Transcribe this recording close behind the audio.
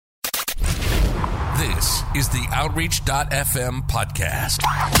This is the Outreach.fm podcast.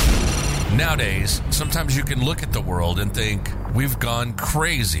 Nowadays, sometimes you can look at the world and think, we've gone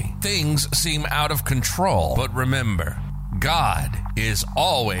crazy. Things seem out of control. But remember, God is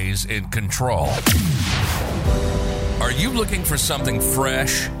always in control. Are you looking for something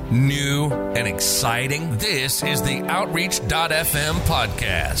fresh, new, and exciting? This is the Outreach.fm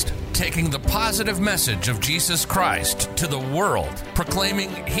podcast, taking the positive message of Jesus Christ to the world, proclaiming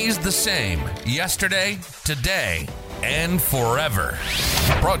He's the same yesterday, today, and forever.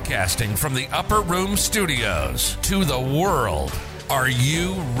 Broadcasting from the Upper Room Studios to the world. Are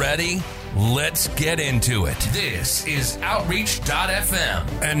you ready? Let's get into it. This is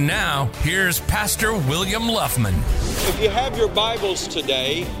Outreach.fm. And now, here's Pastor William Luffman. If you have your Bibles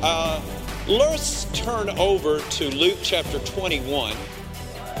today, let's turn over to Luke chapter 21.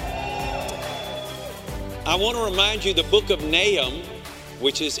 I want to remind you the book of Nahum,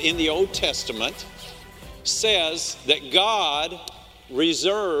 which is in the Old Testament, says that God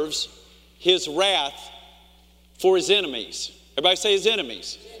reserves His wrath for His enemies. Everybody say His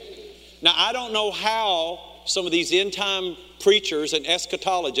enemies. Now, I don't know how some of these end-time preachers and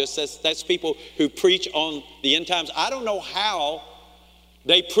eschatologists, that's people who preach on the end times, I don't know how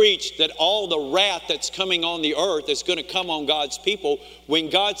they preach that all the wrath that's coming on the earth is going to come on God's people when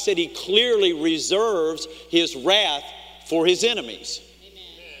God said He clearly reserves His wrath for His enemies.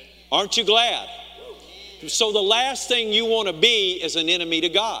 Amen. Aren't you glad? So the last thing you want to be is an enemy to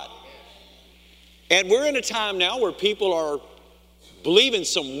God. And we're in a time now where people are believing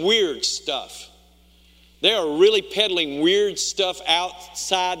some weird stuff. They are really peddling weird stuff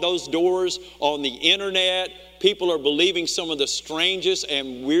outside those doors on the internet. People are believing some of the strangest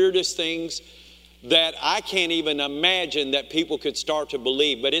and weirdest things that I can't even imagine that people could start to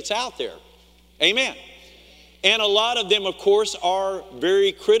believe, but it's out there. Amen. And a lot of them, of course, are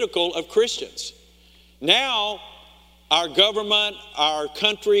very critical of Christians. Now, our government, our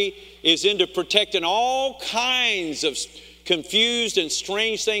country is into protecting all kinds of confused and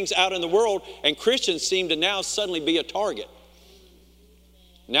strange things out in the world, and Christians seem to now suddenly be a target.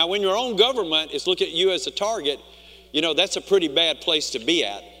 Now, when your own government is looking at you as a target, you know, that's a pretty bad place to be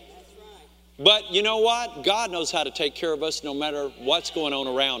at. But you know what? God knows how to take care of us no matter what's going on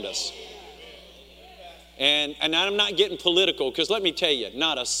around us. And I'm not getting political, because let me tell you,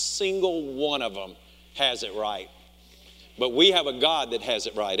 not a single one of them has it right. But we have a God that has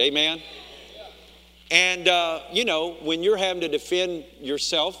it right. Amen? And, you know, when you're having to defend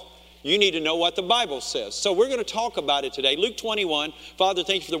yourself, you need to know what the Bible says. So we're going to talk about it today. Luke 21. Father,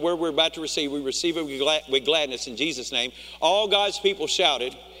 thank you for the word we're about to receive. We receive it with gladness in Jesus' name. All God's people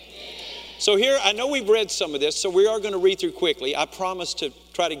shouted. Amen. So here, I know we've read some of this, so we are going to read through quickly. I promise to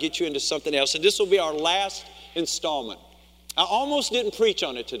try to get you into something else. And this will be our last installment. I almost didn't preach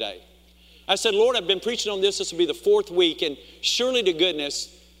on it today. I said, Lord, I've been preaching on this. This will be the fourth week. And surely to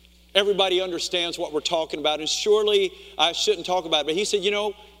goodness, everybody understands what we're talking about, and surely I shouldn't talk about it. But he said, you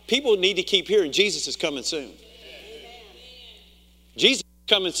know, people need to keep hearing Jesus is coming soon. Amen. Jesus is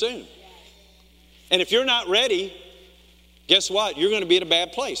coming soon. And if you're not ready, guess what? You're going to be in a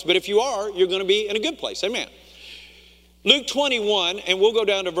bad place. But if you are, you're going to be in a good place. Amen. Luke 21, and we'll go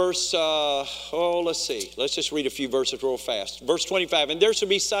down to verse, let's see. Let's just read a few verses real fast. Verse 25, and there shall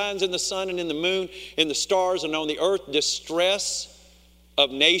be signs in the sun and in the moon, in the stars and on the earth, distress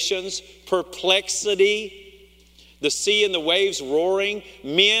of nations, perplexity, the sea and the waves roaring,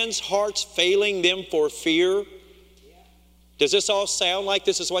 men's hearts failing them for fear. Does this all sound like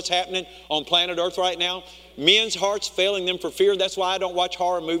this is what's happening on planet Earth right now? Men's hearts failing them for fear. That's why I don't watch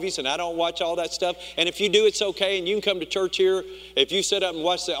horror movies and I don't watch all that stuff. And if you do, it's okay. And you can come to church here. If you sit up and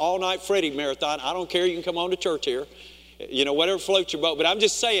watch the all-night Freddy marathon, I don't care. You can come on to church here. You know, whatever floats your boat. But I'm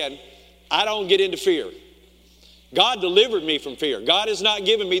just saying, I don't get into fear. God delivered me from fear. God has not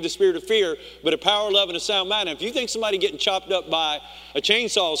given me the spirit of fear, but a power, love, and a sound mind. And if you think somebody getting chopped up by a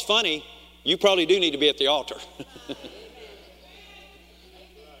chainsaw is funny, you probably do need to be at the altar.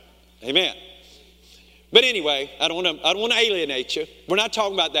 Amen. But anyway, I don't want to alienate you. We're not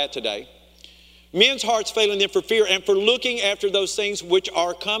talking about that today. Men's hearts failing them for fear and for looking after those things which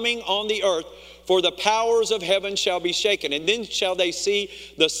are coming on the earth, for the powers of heaven shall be shaken. And then shall they see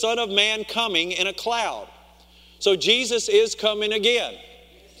the Son of Man coming in a cloud. So Jesus is coming again.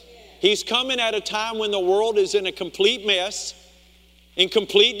 He's coming at a time when the world is in a complete mess, in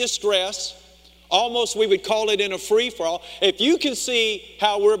complete distress. Almost we would call it in a free-for-all. If you can see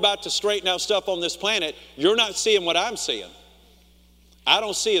how we're about to straighten out stuff on this planet, you're not seeing what I'm seeing. I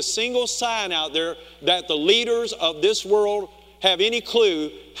don't see a single sign out there that the leaders of this world have any clue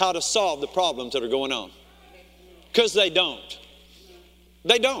how to solve the problems that are going on. Because they don't.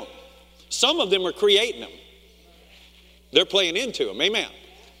 They don't. Some of them are creating them. They're playing into them. Amen.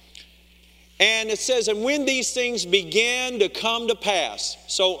 And it says, and when these things began to come to pass.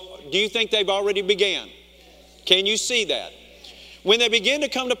 So do you think they've already began? Can you see that? When they begin to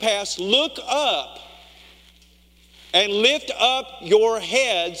come to pass, look up and lift up your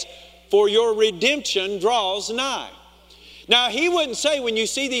heads, for your redemption draws nigh. Now, he wouldn't say when you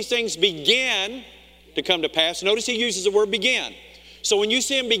see these things begin to come to pass. Notice he uses the word begin. So when you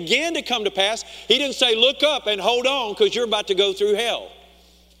see them begin to come to pass, he didn't say look up and hold on because you're about to go through hell.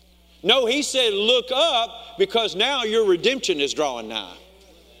 No, he said look up because now your redemption is drawing nigh.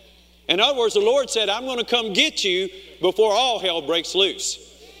 In other words, the Lord said, I'm going to come get you before all hell breaks loose.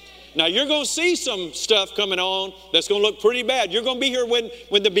 Now, you're going to see some stuff coming on that's going to look pretty bad. You're going to be here when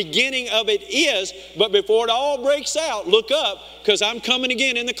the beginning of it is, but before it all breaks out, look up, because I'm coming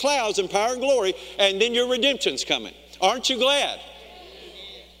again in the clouds in power and glory, and then your redemption's coming. Aren't you glad?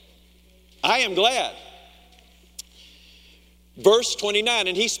 I am glad. Verse 29,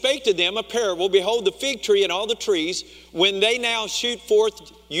 and he spake to them a parable. Behold, the fig tree and all the trees, when they now shoot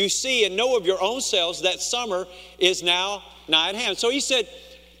forth, you see and know of your own selves that summer is now nigh at hand. So he said,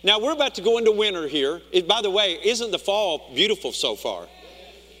 now we're about to go into winter here. By the way, isn't the fall beautiful so far?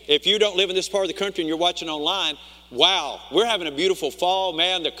 If you don't live in this part of the country and you're watching online, wow, we're having a beautiful fall.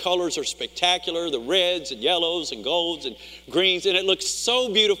 Man, the colors are spectacular, the reds and yellows and golds and greens, and it looks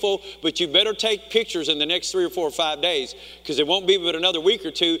so beautiful, but you better take pictures in the next 3 or 4 or 5 days, because it won't be but another week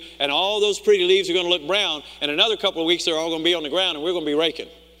or two, and all those pretty leaves are going to look brown, and another couple of weeks they're all going to be on the ground, and we're going to be raking.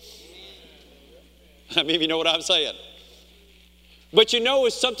 I mean, you know what I'm saying. But you know,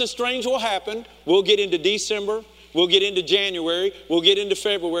 if something strange will happen, we'll get into December, we'll get into January, we'll get into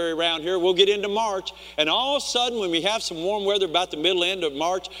February around here, we'll get into March, and all of a sudden when we have some warm weather about the middle end of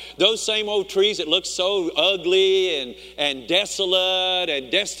March, those same old trees that look so ugly and desolate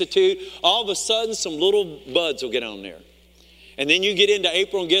and destitute, all of a sudden some little buds will get on there. And then you get into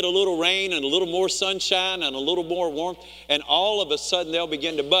April and get a little rain and a little more sunshine and a little more warmth, and all of a sudden they'll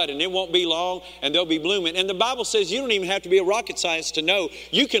begin to bud, and it won't be long and they'll be blooming. And the Bible says you don't even have to be a rocket scientist to know.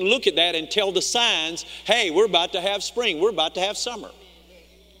 You can look at that and tell the signs, hey, we're about to have spring, we're about to have summer.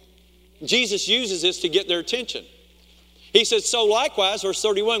 Jesus uses this to get their attention. He says, so likewise, verse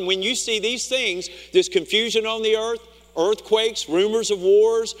 31, when you see these things, this confusion on the earth, earthquakes, rumors of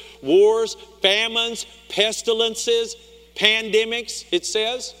wars, famines, pestilences, pandemics, it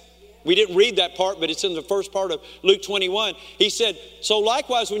says. We didn't read that part, but it's in the first part of Luke 21. He said, so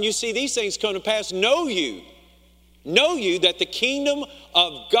likewise, when you see these things come to pass, know you that the kingdom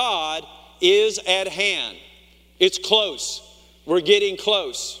of God is at hand. It's close. We're getting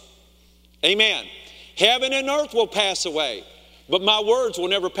close. Amen. Heaven and earth will pass away, but my words will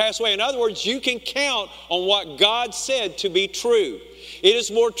never pass away. In other words, you can count on what God said to be true. It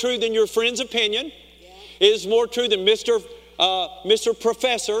is more true than your friend's opinion. It is more true than Mr.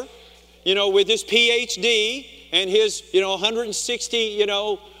 Professor, with his PhD and his, 160,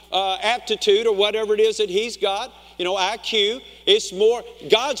 aptitude or whatever it is that he's got, IQ. It's more,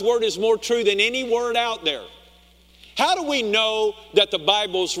 God's word is more true than any word out there. How do we know that the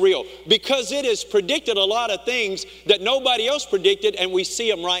Bible's real? Because it has predicted a lot of things that nobody else predicted, and we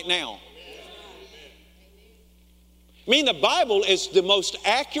see them right now. I mean, the Bible is the most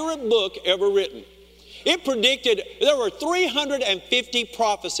accurate book ever written. It predicted, there were 350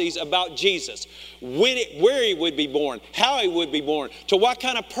 prophecies about Jesus, where he would be born, how he would be born, to what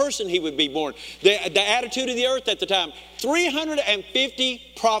kind of person he would be born, the attitude of the earth at the time.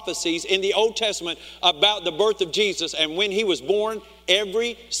 350 prophecies in the Old Testament about the birth of Jesus, and when he was born,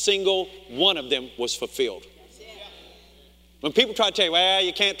 every single one of them was fulfilled. When people try to tell you, well,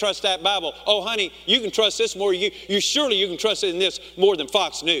 you can't trust that Bible. Oh, honey, you can trust this more. Surely you can trust in this more than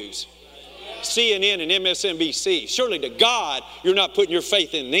Fox News, CNN and MSNBC. Surely to God, you're not putting your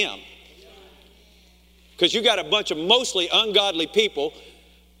faith in them. Because you got a bunch of mostly ungodly people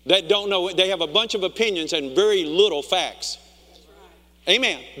that don't know. They have a bunch of opinions and very little facts.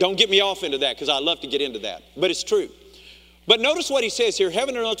 Amen. Don't get me off into that, because I love to get into that. But it's true. But notice what he says here.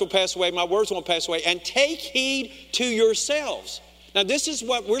 Heaven and earth will pass away. My words won't pass away. And take heed to yourselves. Now this is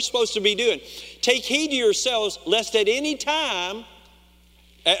what we're supposed to be doing. Take heed to yourselves, lest at any time,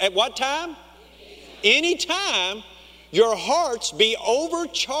 at what time? Any time your hearts be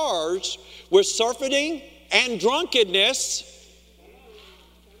overcharged with surfeiting and drunkenness.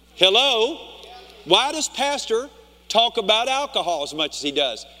 Hello? Why does Pastor talk about alcohol as much as he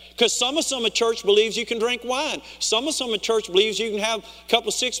does. Because some of church believes you can drink wine. Some of church believes you can have a couple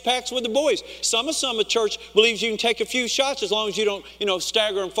of six-packs with the boys. Some of church believes you can take a few shots as long as you don't,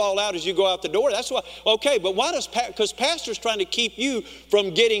 stagger and fall out as you go out the door. That's why, okay, but why does, because pastor's trying to keep you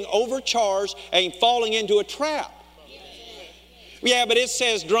from getting overcharged and falling into a trap. Yeah, but it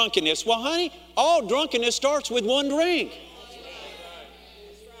says drunkenness. Well, honey, all drunkenness starts with one drink.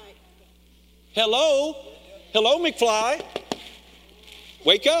 Hello? Hello, McFly.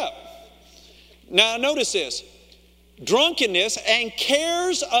 Wake up. Now notice this. Drunkenness and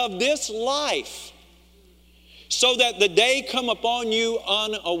cares of this life, so that the day come upon you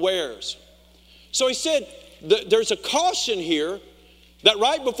unawares. So he said there's a caution here that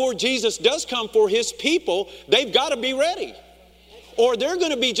right before Jesus does come for his people, they've got to be ready. Or they're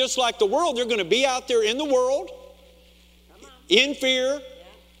going to be just like the world. They're going to be out there in the world, in fear,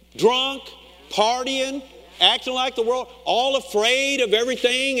 drunk, partying, acting like the world, all afraid of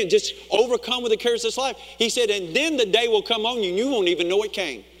everything and just overcome with the cares of this life. He said, and then the day will come on you and you won't even know it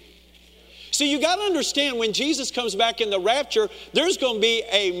came. See, you got to understand when Jesus comes back in the rapture, there's going to be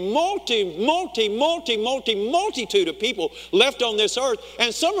a multitude of people left on this earth,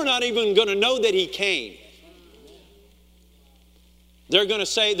 and some are not even going to know that he came. They're going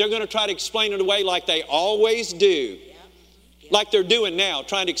to try to explain it away like they always do. Like they're doing now,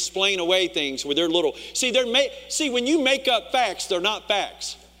 trying to explain away things with their little... See, when you make up facts, they're not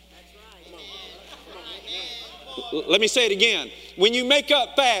facts. Let me say it again. When you make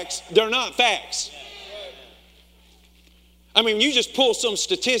up facts, they're not facts. I mean, you just pull some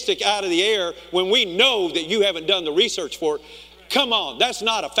statistic out of the air when we know that you haven't done the research for it. Come on, that's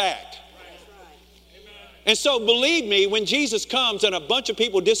not a fact. And so believe me, when Jesus comes and a bunch of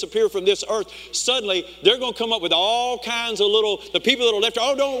people disappear from this earth, suddenly they're going to come up with all kinds of the people that are left,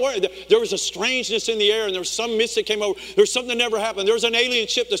 oh, don't worry, there was a strangeness in the air and there was some mist that came over, there was something that never happened, there was an alien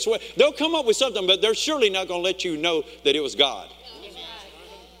ship that swept. They'll come up with something, but they're surely not going to let you know that it was God.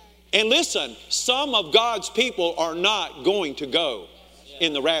 And listen, some of God's people are not going to go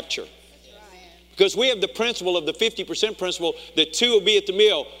in the rapture. Because we have the principle of the 50% principle that 2 will be at the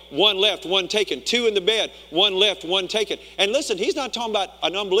meal, 1 left, 1 taken. 2 in the bed, 1 left, 1 taken. And listen, he's not talking about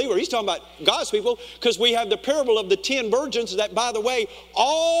an unbeliever. He's talking about God's people, because we have the parable of the 10 virgins that, by the way,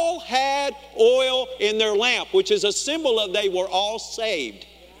 all had oil in their lamp, which is a symbol of they were all saved.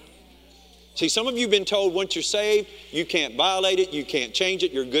 See, some of you have been told once you're saved, you can't violate it, you can't change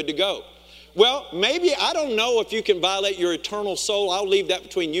it, you're good to go. Well, maybe, I don't know if you can violate your eternal soul. I'll leave that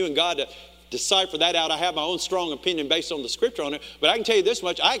between you and God to decipher that out. I have my own strong opinion based on the scripture on it, but I can tell you this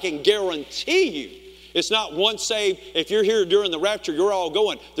much, I can guarantee you it's not once saved. If you're here during the rapture, you're all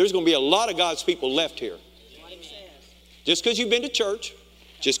going. There's going to be a lot of God's people left here. Just because you've been to church,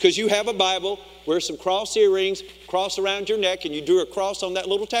 just because you have a Bible, wear some cross earrings, cross around your neck, and you drew a cross on that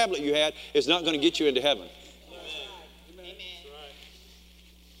little tablet you had, is not going to get you into heaven.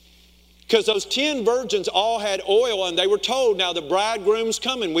 Because those 10 virgins all had oil, and they were told, now the bridegroom's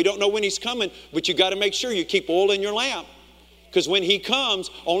coming. We don't know when he's coming, but you got to make sure you keep oil in your lamp. Because when he comes,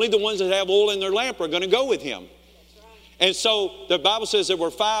 only the ones that have oil in their lamp are going to go with him. And so the Bible says there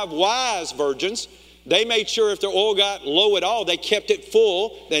were 5 wise virgins. They made sure if their oil got low at all, they kept it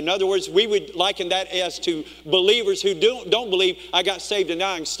full. In other words, we would liken that as to believers who don't believe, I got saved and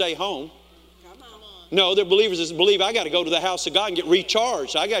now I can stay home. No, they're believers that believe I got to go to the house of God and get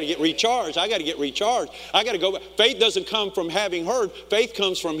recharged. I got to get recharged. I got to get recharged. I got to go. Faith doesn't come from having heard. Faith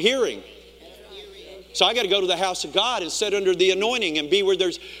comes from hearing. So I got to go to the house of God and sit under the anointing and be where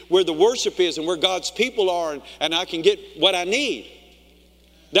the worship is and where God's people are, and I can get what I need.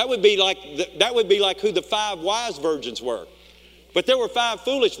 That would be like who the 5 wise virgins were. But there were 5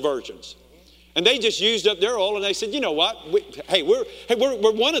 foolish virgins. And they just used up their oil and they said, you know what?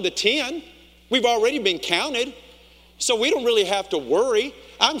 We're one of the 10. We've already been counted, so we don't really have to worry.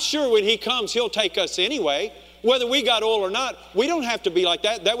 I'm sure when he comes, he'll take us anyway. Whether we got oil or not, we don't have to be like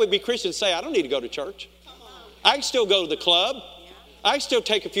that. That would be Christians say, I don't need to go to church. I can still go to the club. I can still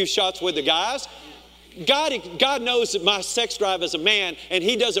take a few shots with the guys. God knows that my sex drive as a man, and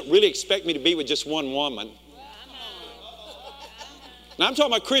he doesn't really expect me to be with just one woman. Now, I'm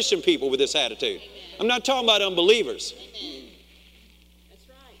talking about Christian people with this attitude. I'm not talking about unbelievers.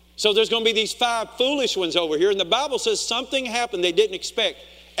 So there's going to be these 5 foolish ones over here. And the Bible says something happened they didn't expect.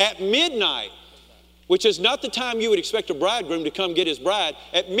 At midnight, which is not the time you would expect a bridegroom to come get his bride.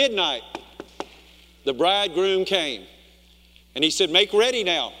 At midnight, the bridegroom came. And he said, make ready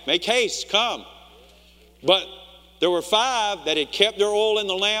now. Make haste, come. But There were 5 that had kept their oil in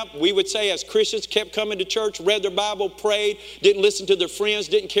the lamp. We would say as Christians, kept coming to church, read their Bible, prayed, didn't listen to their friends,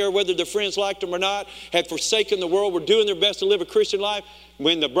 didn't care whether their friends liked them or not, had forsaken the world, were doing their best to live a Christian life.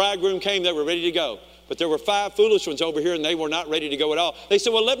 When the bridegroom came, they were ready to go. But there were 5 foolish ones over here, and they were not ready to go at all. They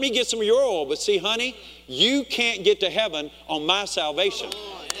said, well, let me get some of your oil. But see, honey, you can't get to heaven on my salvation.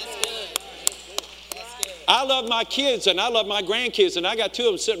 I love my kids and I love my grandkids, and I got 2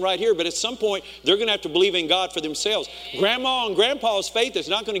 of them sitting right here, but at some point they're going to have to believe in God for themselves. Grandma and grandpa's faith is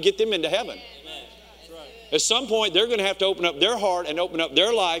not going to get them into heaven. At some point they're going to have to open up their heart and open up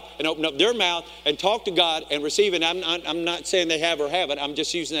their life and open up their mouth and talk to God and receive it. I'm not saying they have or haven't. I'm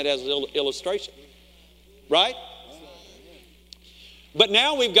just using that as an illustration. Right? But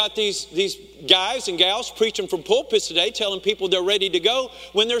now we've got these guys and gals preaching from pulpits today telling people they're ready to go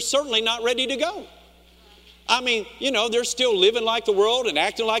when they're certainly not ready to go. I mean, they're still living like the world and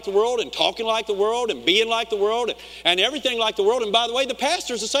acting like the world and talking like the world and being like the world and everything like the world. And by the way, the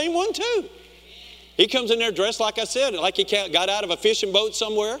pastor's the same one too. He comes in there dressed, like I said, like he got out of a fishing boat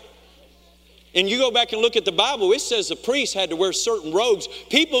somewhere. And you go back and look at the Bible, it says the priest had to wear certain robes.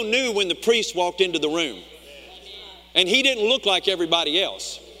 People knew when the priest walked into the room. And he didn't look like everybody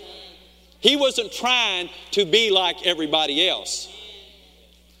else. He wasn't trying to be like everybody else.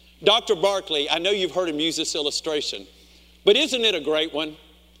 Dr. Barclay, I know you've heard him use this illustration, but isn't it a great one?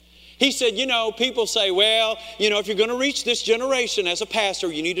 He said, people say, well, if you're going to reach this generation as a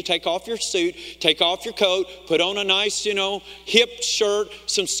pastor, you need to take off your suit, take off your coat, put on a nice, hip shirt,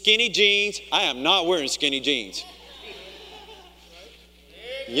 some skinny jeans. I am not wearing skinny jeans.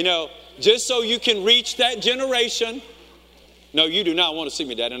 Just so you can reach that generation. No, you do not want to see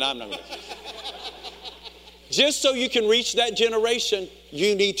me, Dad, and I'm not going to. Just so you can reach that generation,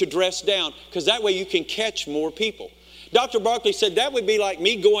 you need to dress down, because that way you can catch more people. Dr. Barclay said that would be like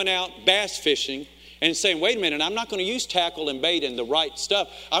me going out bass fishing and saying, wait a minute, I'm not going to use tackle and bait and the right stuff.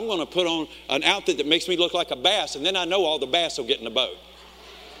 I'm going to put on an outfit that makes me look like a bass, and then I know all the bass will get in the boat.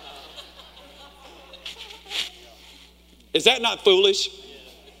 Is that not foolish?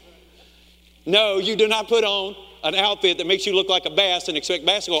 No, you do not put on an outfit that makes you look like a bass and expect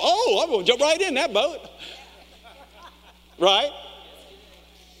bass to go, oh, I'm going to jump right in that boat. Right?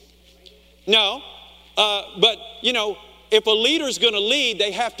 No. But, if a leader's going to lead,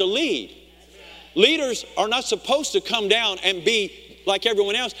 they have to lead. Leaders are not supposed to come down and be like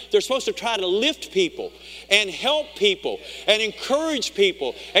everyone else. They're supposed to try to lift people and help people and encourage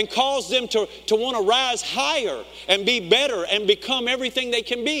people and cause them to want to rise higher and be better and become everything they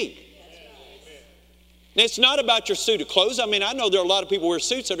can be. It's not about your suit of clothes. I mean, I know there are a lot of people who wear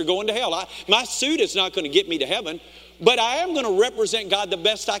suits that are going to hell. My suit is not going to get me to heaven, but I am going to represent God the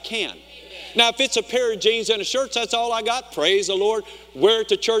best I can. Now, if it's a pair of jeans and a shirt, that's all I got. Praise the Lord. Wear it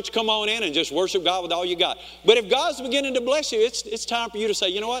to church, come on in and just worship God with all you got. But if God's beginning to bless you, it's time for you to say,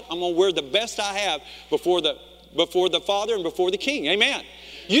 you know what? I'm going to wear the best I have before the Father and before the King. Amen.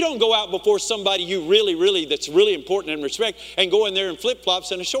 You don't go out before somebody you really, that's really important and respect and go in there in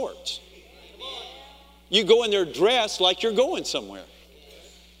flip-flops and a shorts. You go in there dressed like you're going somewhere.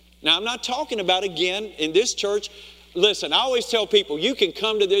 Now, I'm not talking about, again, in this church. Listen, I always tell people, you can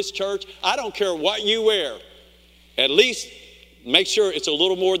come to this church. I don't care what you wear. At least make sure it's a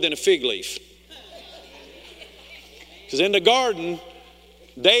little more than a fig leaf. Because in the garden,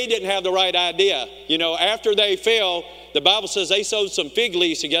 they didn't have the right idea. After they fell, the Bible says they sewed some fig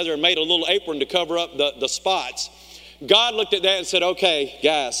leaves together and made a little apron to cover up the spots. God looked at that and said, okay,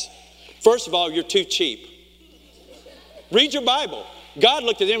 guys, first of all, you're too cheap. Read your Bible. God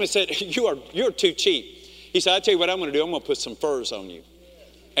looked at them and said, you're too cheap. He said, I tell you what I'm going to do. I'm going to put some furs on you.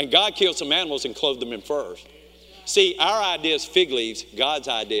 And God killed some animals and clothed them in furs. See, our idea is fig leaves. God's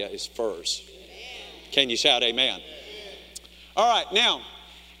idea is furs. Can you shout amen? All right, now,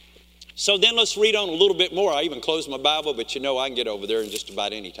 so then let's read on a little bit more. I even closed my Bible, but I can get over there in just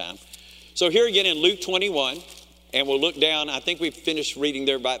about any time. So here again in Luke 21, and we'll look down. I think we finished reading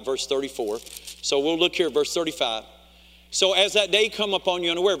there about verse 34. So we'll look here at verse 35. So as that day come upon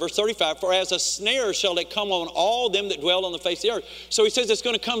you unaware, verse 35, for as a snare shall it come on all them that dwell on the face of the earth. So he says it's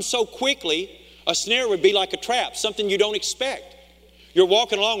going to come so quickly. A snare would be like a trap, something you don't expect. You're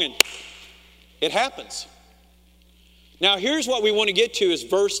walking along and it happens. Now here's what we want to get to is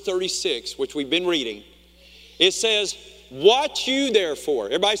verse 36, which we've been reading. It says, watch you therefore.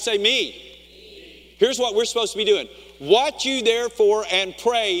 Everybody say me. Here's what we're supposed to be doing. Watch you therefore and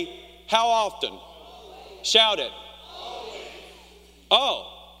pray. How often? Shout it.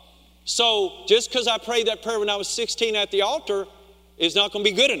 Oh, so just because I prayed that prayer when I was 16 at the altar is not going to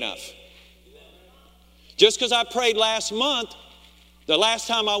be good enough. Just because I prayed last month, the last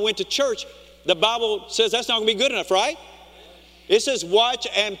time I went to church, The Bible says that's not going to be good enough, right? It says, watch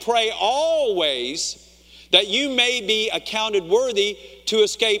and pray always that you may be accounted worthy to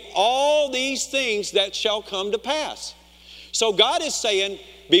escape all these things that shall come to pass. So God is saying,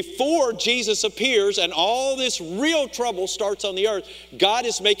 before Jesus appears and all this real trouble starts on the earth, God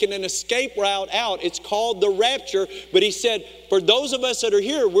is making an escape route out. It's called the rapture. But he said, for those of us that are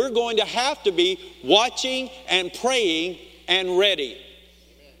here, we're going to have to be watching and praying and ready.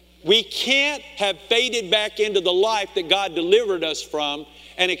 We can't have faded back into the life that God delivered us from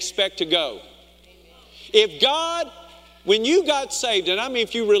and expect to go. If God, when you got saved, and I mean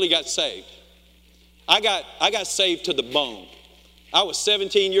if you really got saved, I got saved to the bone. I was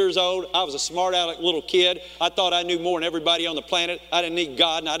 17 years old. I was a smart aleck little kid. I thought I knew more than everybody on the planet. I didn't need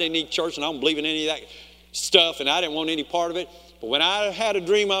God and I didn't need church and I don't believe in any of that stuff and I didn't want any part of it. But when I had a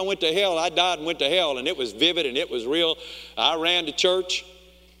dream I went to hell, I died and went to hell, and it was vivid and it was real. I ran to church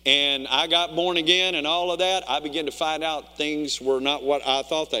and I got born again and all of that. I began to find out things were not what I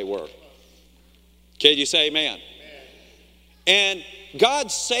thought they were. Can you say amen? And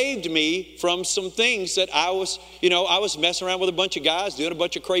God saved me from some things that I was messing around with a bunch of guys, doing a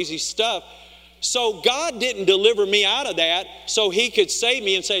bunch of crazy stuff. So God didn't deliver me out of that so he could save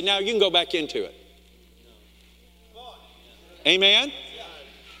me and say, now you can go back into it. Amen?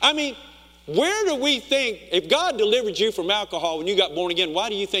 I mean, where do we think, if God delivered you from alcohol when you got born again, why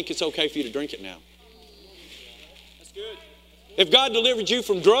do you think it's okay for you to drink it now? That's good. If God delivered you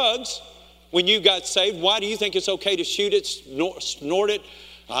from drugs when you got saved, why do you think it's okay to shoot it, snort it?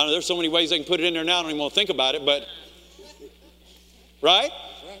 I don't know, there's so many ways they can put it in there now, I don't even want to think about it, but, right?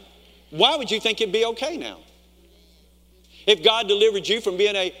 Why would you think it'd be okay now? If God delivered you from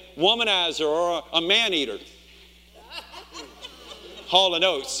being a womanizer or a man-eater, Hall &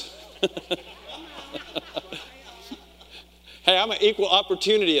 Oates. Hey, I'm an equal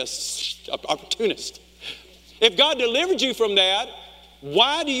opportunist. If God delivered you from that,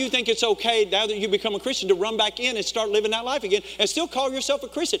 why do you think it's okay now that you become a Christian to run back in and start living that life again and still call yourself a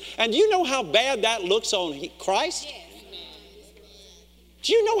Christian? And do you know how bad that looks on Christ?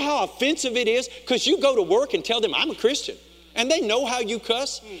 Do you know how offensive it is? Because you go to work and tell them, I'm a Christian. And they know how you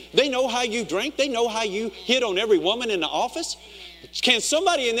cuss. They know how you drink. They know how you hit on every woman in the office. Can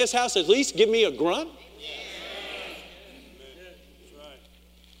somebody in this house at least give me a grunt?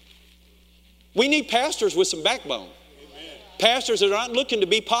 We need pastors with some backbone. Pastors that aren't looking to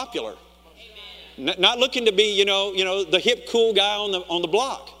be popular. Not looking to be, the hip, cool guy on the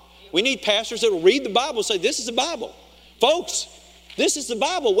block. We need pastors that will read the Bible and say, this is the Bible. Folks, this is the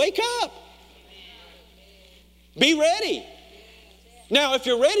Bible. Wake up. Be ready. Now, if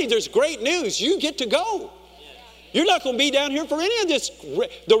you're ready, there's great news. You get to go. You're not going to be down here for any of this.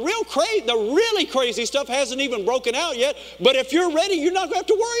 The really crazy stuff hasn't even broken out yet. But if you're ready, you're not going to have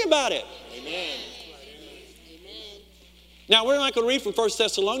to worry about it. Amen. Now, we're not going to read from 1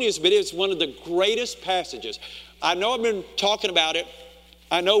 Thessalonians, but it's one of the greatest passages. I know I've been talking about it.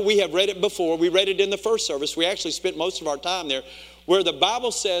 I know we have read it before. We read it in the first service. We actually spent most of our time there, where the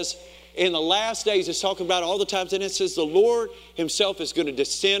Bible says in the last days, it's talking about all the times, and it says the Lord himself is going to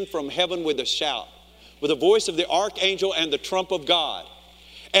descend from heaven with a shout, with the voice of the archangel and the trump of God.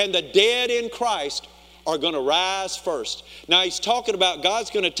 And the dead in Christ are going to rise first. Now, he's talking about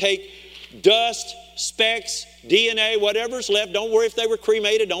God's going to take dust, specks, DNA, whatever's left. Don't worry if they were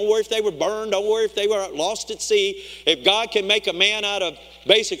cremated. Don't worry if they were burned. Don't worry if they were lost at sea. If God can make a man out of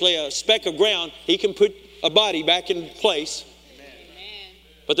basically a speck of ground, he can put a body back in place. Amen.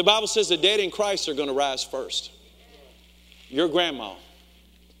 But the Bible says the dead in Christ are going to rise first. Your grandma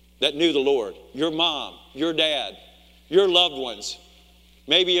that knew the Lord, your mom, your dad, your loved ones,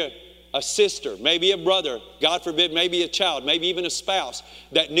 maybe a sister, maybe a brother, God forbid, maybe a child, maybe even a spouse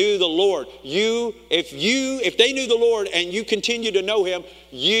that knew the Lord. If they knew the Lord and you continue to know him,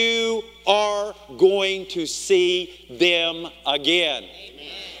 you are going to see them again. Amen.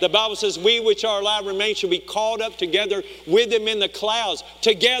 The Bible says, we which are alive remain shall be called up together with them in the clouds.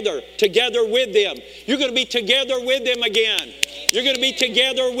 Together with them. You're going to be together with them again. You're going to be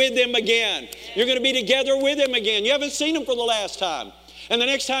together with them again. You're going to be together with them again. You haven't seen them for the last time. And the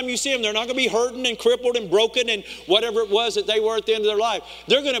next time you see them, they're not going to be hurting and crippled and broken and whatever it was that they were at the end of their life.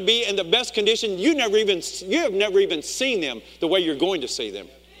 They're going to be in the best condition. You have never even seen them the way you're going to see them.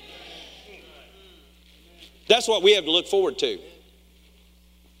 That's what we have to look forward to.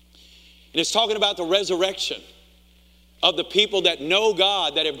 And it's talking about the resurrection of the people that know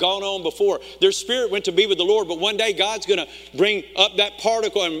God, that have gone on before. Their spirit went to be with the Lord, but one day God's going to bring up that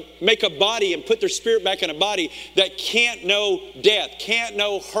particle and make a body and put their spirit back in a body that can't know death, can't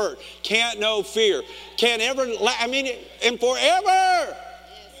know hurt, can't know fear, and forever.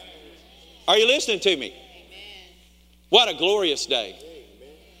 Are you listening to me? Amen. What a glorious day.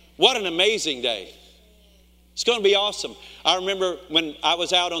 What an amazing day. It's going to be awesome. I remember when I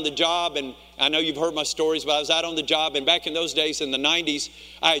was out on the job, and I know you've heard my stories, but I was out on the job, and back in those days in the 90s,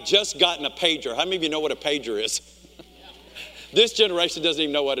 I had just gotten a pager. How many of you know what a pager is? This generation doesn't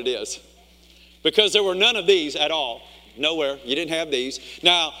even know what it is, because there were none of these at all. Nowhere. You didn't have these.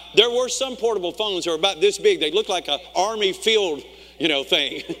 Now, there were some portable phones that were about this big. They looked like an army field,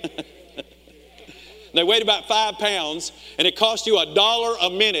 thing. They weighed about 5 pounds, and it cost you $1 a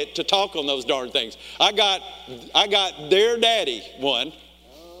minute to talk on those darn things. I got their daddy one.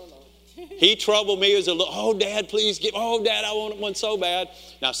 He troubled me as a little, oh, Dad, please Dad, I want one so bad.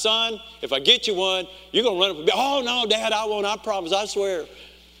 Now, son, if I get you one, you're going to run up and be, oh, no, Dad, I won't, I promise, I swear.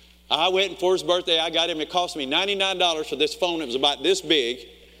 I went, and for his birthday, I got him, it cost me $99 for this phone. It was about this big.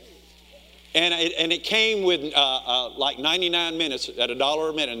 And it came with like 99 minutes at $1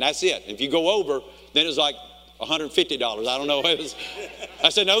 a minute, and that's it. If you go over, then it's like $150. I don't know. I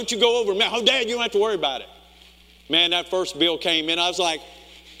said, no, don't you go over. Man, oh, Dad, you don't have to worry about it. Man, that first bill came in. I was like,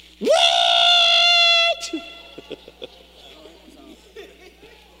 what?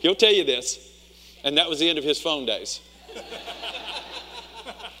 He'll tell you this. And that was the end of his phone days.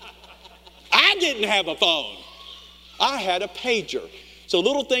 I didn't have a phone. I had a pager. It's a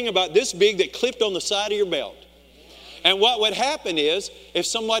little thing about this big that clipped on the side of your belt. And what would happen is, if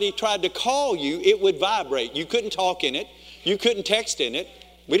somebody tried to call you, it would vibrate. You couldn't talk in it. You couldn't text in it.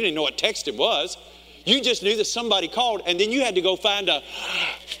 We didn't even know what texting was. You just knew that somebody called, and then you had to go find a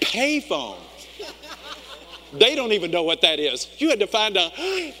payphone. They don't even know what that is. You had to find a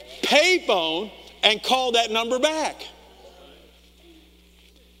payphone and call that number back.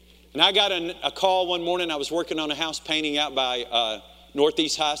 And I got a call one morning. I was working on a house painting out by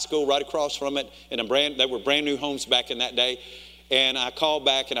Northeast High School, right across from it. And they were brand new homes back in that day. And I called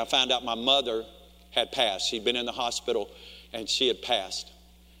back and I found out my mother had passed. She'd been in the hospital and she had passed.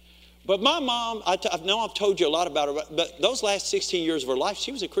 But my mom, I know I've told you a lot about her, but those last 16 years of her life,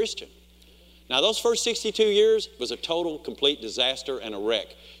 she was a Christian. Now, those first 62 years was a total, complete disaster and a wreck.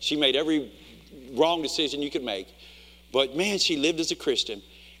 She made every wrong decision you could make. But man, she lived as a Christian.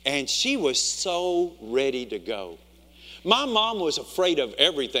 And she was so ready to go. My mom was afraid of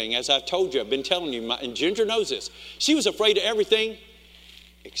everything, as I've told you. I've been telling you, and Ginger knows this. She was afraid of everything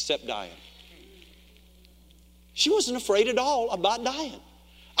except dying. She wasn't afraid at all about dying.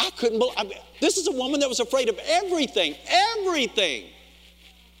 I couldn't believe, this is a woman that was afraid of everything.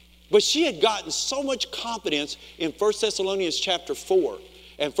 But she had gotten so much confidence in 1 Thessalonians chapter 4.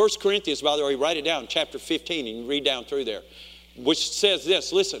 And 1 Corinthians, by the way, write it down, chapter 15, and you read down through there. Which says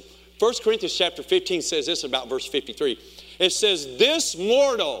this, listen, 1 Corinthians chapter 15 says this about verse 53. It says, this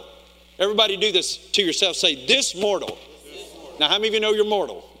mortal, everybody do this to yourself, say, this mortal. Now, how many of you know you're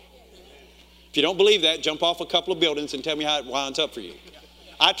mortal? If you don't believe that, jump off a couple of buildings and tell me how it winds up for you.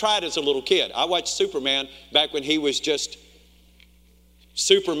 I tried as a little kid. I watched Superman back when he was just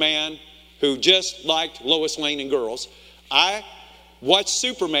Superman who just liked Lois Lane and girls. I watched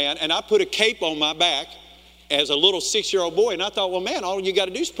Superman and I put a cape on my back as a little 6-year-old boy, and I thought, well, man, all you got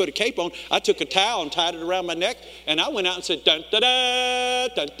to do is put a cape on. I took a towel and tied it around my neck, and I went out and said, dun da da,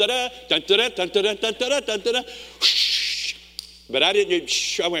 dun da da, dun da da, dun da da, dun da da, dun da da. But I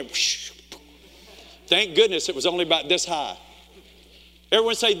didn't. I went. Thank goodness it was only about this high.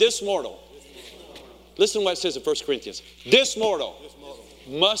 Everyone say, this mortal. Listen to what it says in 1 Corinthians. This mortal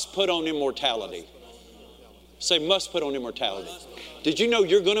must put on immortality. Say, must put on immortality. Did you know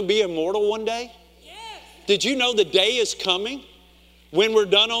you're going to be immortal one day? Did you know the day is coming when we're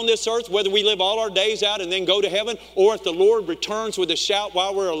done on this earth, whether we live all our days out and then go to heaven, or if the Lord returns with a shout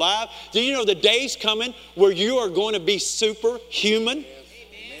while we're alive? Do you know the day's coming where you are going to be superhuman?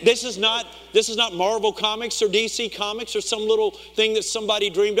 This is not Marvel Comics or DC Comics or some little thing that somebody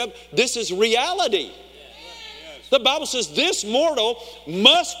dreamed up. This is reality. The Bible says this mortal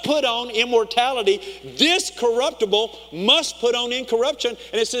must put on immortality. This corruptible must put on incorruption.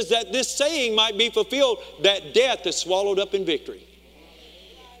 And it says that this saying might be fulfilled, that death is swallowed up in victory.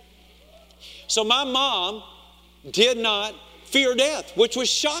 So my mom did not fear death, which was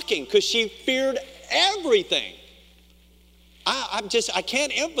shocking because she feared everything. I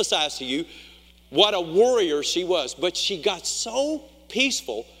can't emphasize to you what a warrior she was, but she got so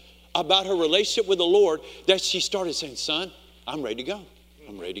peaceful about her relationship with the Lord that she started saying, son, I'm ready to go.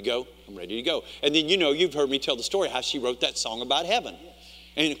 I'm ready to go. I'm ready to go. And then, you've heard me tell the story how she wrote that song about heaven.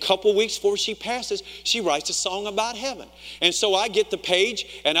 And a couple weeks before she passes, she writes a song about heaven. And so I get the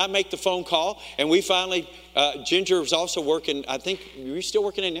page and I make the phone call, and we finally, Ginger was also working, I think, were you still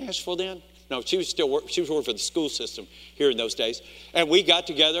working in Nashville then? No, she was working for the school system here in those days. And we got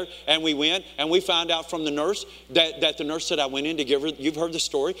together and we went and we found out from the nurse that the nurse said I went in to give her, you've heard the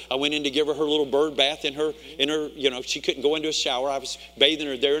story, I went in to give her little bird bath in her, she couldn't go into a shower. I was bathing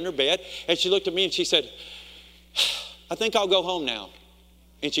her there in her bed. And she looked at me and she said, I think I'll go home now.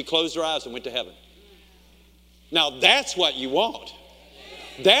 And she closed her eyes and went to heaven. Now that's what you want.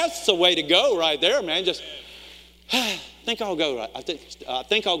 That's the way to go right there, man. Just, I think I'll go. I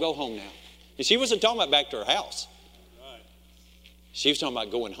think I'll go home now. And she wasn't talking about back to her house. She was talking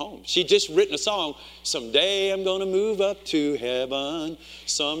about going home. She'd just written a song. Someday I'm going to move up to heaven.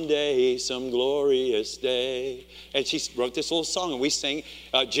 Someday, some glorious day. And she wrote this little song, and we sang.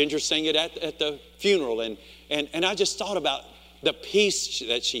 Ginger sang it at the funeral. And I just thought about the peace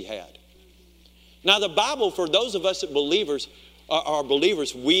that she had. Now, the Bible, for those of us that are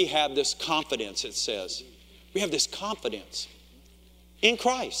believers, we have this confidence, it says. We have this confidence in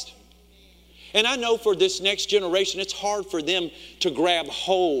Christ. And I know for this next generation, it's hard for them to grab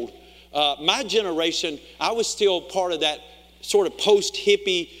hold. My generation, I was still part of that sort of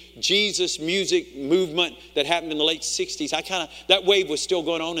post-hippie Jesus music movement that happened in the late 60s. That wave was still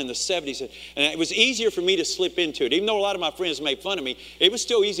going on in the 70s. And it was easier for me to slip into it. Even though a lot of my friends made fun of me, it was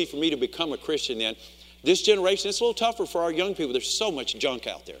still easy for me to become a Christian then. This generation, it's a little tougher for our young people. There's so much junk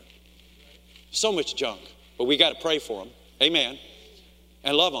out there. So much junk. But we got to pray for them. Amen.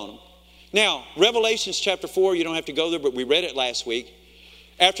 And love on them. Now, Revelations chapter 4, you don't have to go there, but we read it last week.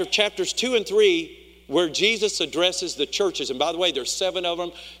 After chapters 2 and 3, where Jesus addresses the churches. And by the way, there's 7 of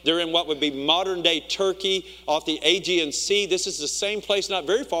them. They're in what would be modern-day Turkey off the Aegean Sea. This is the same place, not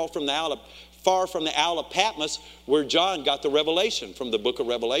very far from the Isle of Patmos, where John got the revelation from the book of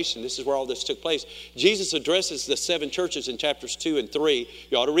Revelation. This is where all this took place. Jesus addresses the 7 churches in chapters 2 and 3.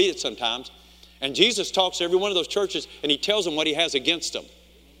 You ought to read it sometimes. And Jesus talks to every one of those churches, and he tells them what he has against them.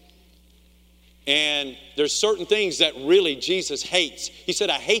 And there's certain things that really Jesus hates. He said,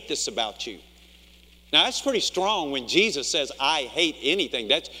 I hate this about you. Now, that's pretty strong when Jesus says, I hate anything.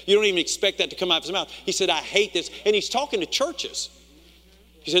 You don't even expect that to come out of his mouth. He said, I hate this. And he's talking to churches.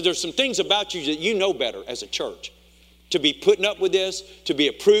 He said, there's some things about you that you know better as a church. To be putting up with this, to be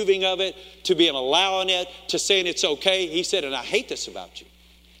approving of it, to be allowing it, to saying it's okay. He said, and I hate this about you.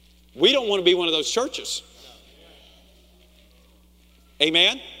 We don't want to be one of those churches.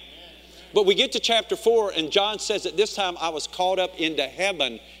 Amen? But we get to chapter 4, and John says at this time I was caught up into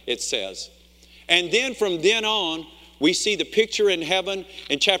heaven, it says. And then from then on, we see the picture in heaven.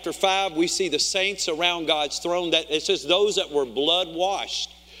 In chapter 5, we see the saints around God's throne. That it says those that were blood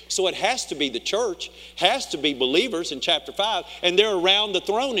washed. So it has to be the church, has to be believers in chapter 5. And they're around the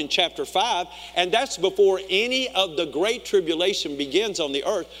throne in chapter 5. And that's before any of the great tribulation begins on the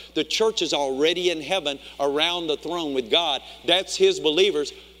earth. The church is already in heaven around the throne with God. That's his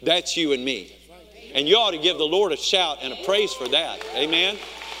believers. That's you and me. And you ought to give the Lord a shout and a praise for that. Amen.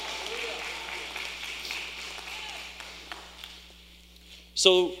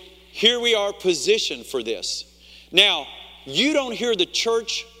 So here we are positioned for this. Now, you don't hear the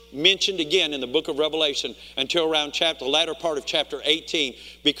church mentioned again in the book of Revelation until around the latter part of chapter 18,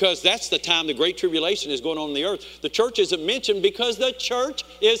 because that's the time the great tribulation is going on in the earth. The church isn't mentioned because the church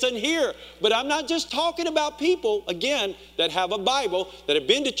isn't here. But I'm not just talking about people, again, that have a Bible, that have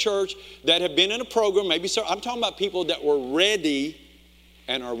been to church, that have been in a program. Maybe so. I'm talking about people that were ready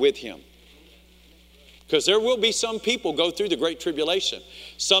and are with him. Because there will be some people go through the great tribulation.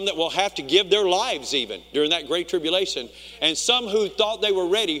 Some that will have to give their lives even during that great tribulation. And some who thought they were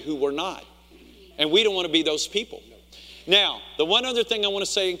ready who were not. And we don't want to be those people. Now, the one other thing I want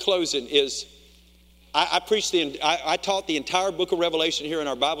to say in closing is I taught the entire book of Revelation here in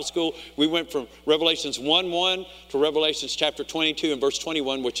our Bible school. We went from Revelations 1:1 to Revelations chapter 22 and verse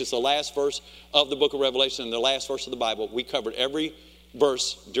 21, which is the last verse of the book of Revelation and the last verse of the Bible. We covered every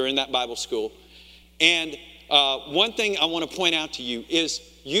verse during that Bible school. And one thing I want to point out to you is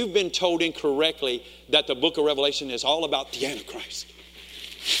you've been told incorrectly that the book of Revelation is all about the Antichrist,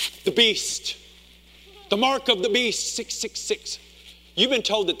 the beast, the mark of the beast, 666. You've been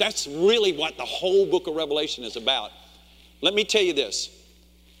told that that's really what the whole book of Revelation is about. Let me tell you this.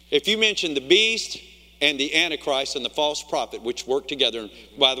 If you mention the beast and the Antichrist and the false prophet, which work together, and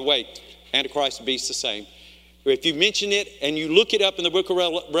by the way, Antichrist and beast the same. If you mention it and you look it up in the book of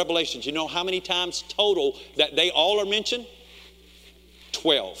Revelations, you know how many times total that they all are mentioned?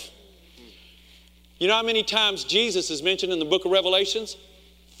 12. You know how many times Jesus is mentioned in the book of Revelations?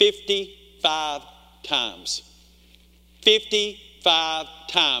 55 times. 55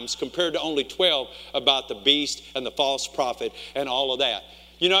 times compared to only 12 about the beast and the false prophet and all of that.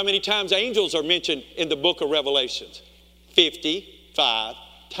 You know how many times angels are mentioned in the book of Revelations? 55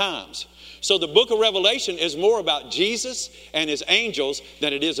 times. So the book of Revelation is more about Jesus and his angels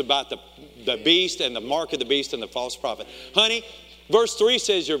than it is about the beast and the mark of the beast and the false prophet. Honey, verse 3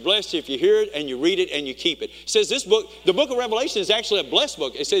 says you're blessed if you hear it and you read it and you keep it. It says the book of Revelation is actually a blessed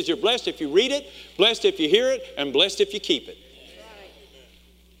book. It says you're blessed if you read it, blessed if you hear it, and blessed if you keep it.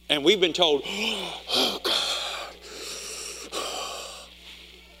 And we've been told, oh God.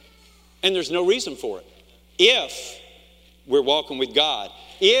 And there's no reason for it. If we're walking with God,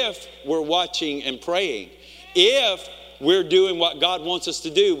 if we're watching and praying, if we're doing what God wants us to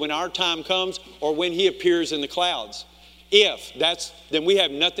do when our time comes or when he appears in the clouds. Then we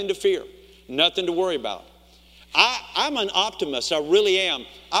have nothing to fear, nothing to worry about. I'm an optimist. I really am.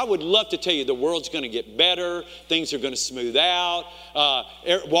 I would love to tell you the world's going to get better. Things are going to smooth out.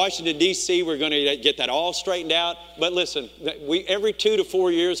 Washington, D.C., we're going to get that all straightened out. But listen, every 2 to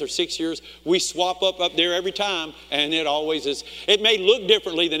 4 years or 6 years, we swap up there every time, and it always is. It may look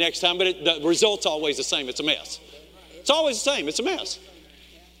differently the next time, but the result's always the same. It's a mess. It's always the same. It's a mess.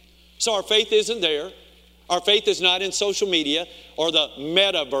 So our faith isn't there. Our faith is not in social media or the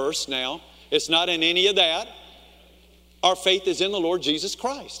metaverse now. It's not in any of that. Our faith is in the Lord Jesus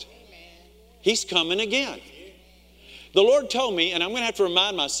Christ. He's coming again. The Lord told me, and I'm going to have to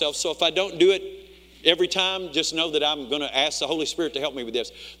remind myself, so if I don't do it every time, just know that I'm going to ask the Holy Spirit to help me with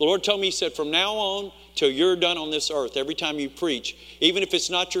this. The Lord told me, he said, from now on till you're done on this earth, every time you preach, even if it's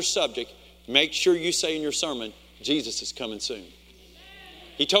not your subject, make sure you say in your sermon, Jesus is coming soon.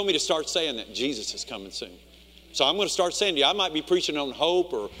 He told me to start saying that, Jesus is coming soon. So I'm going to start saying to you, I might be preaching on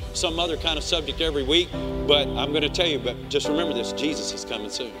hope or some other kind of subject every week, but I'm going to tell you, but just remember this, Jesus is coming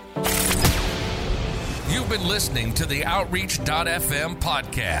soon. You've been listening to the Outreach.fm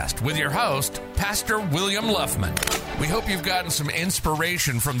podcast with your host, Pastor William Luffman. We hope you've gotten some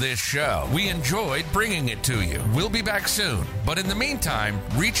inspiration from this show. We enjoyed bringing it to you. We'll be back soon, but in the meantime,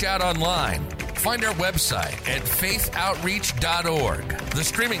 reach out online. Find our website at faithoutreach.org. The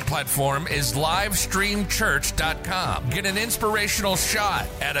streaming platform is livestreamchurch.com. Get an inspirational shot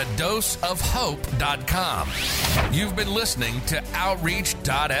at adoseofhope.com. You've been listening to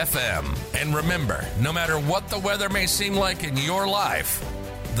Outreach.fm. And remember, no matter what the weather may seem like in your life,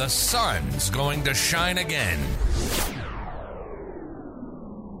 the sun's going to shine again.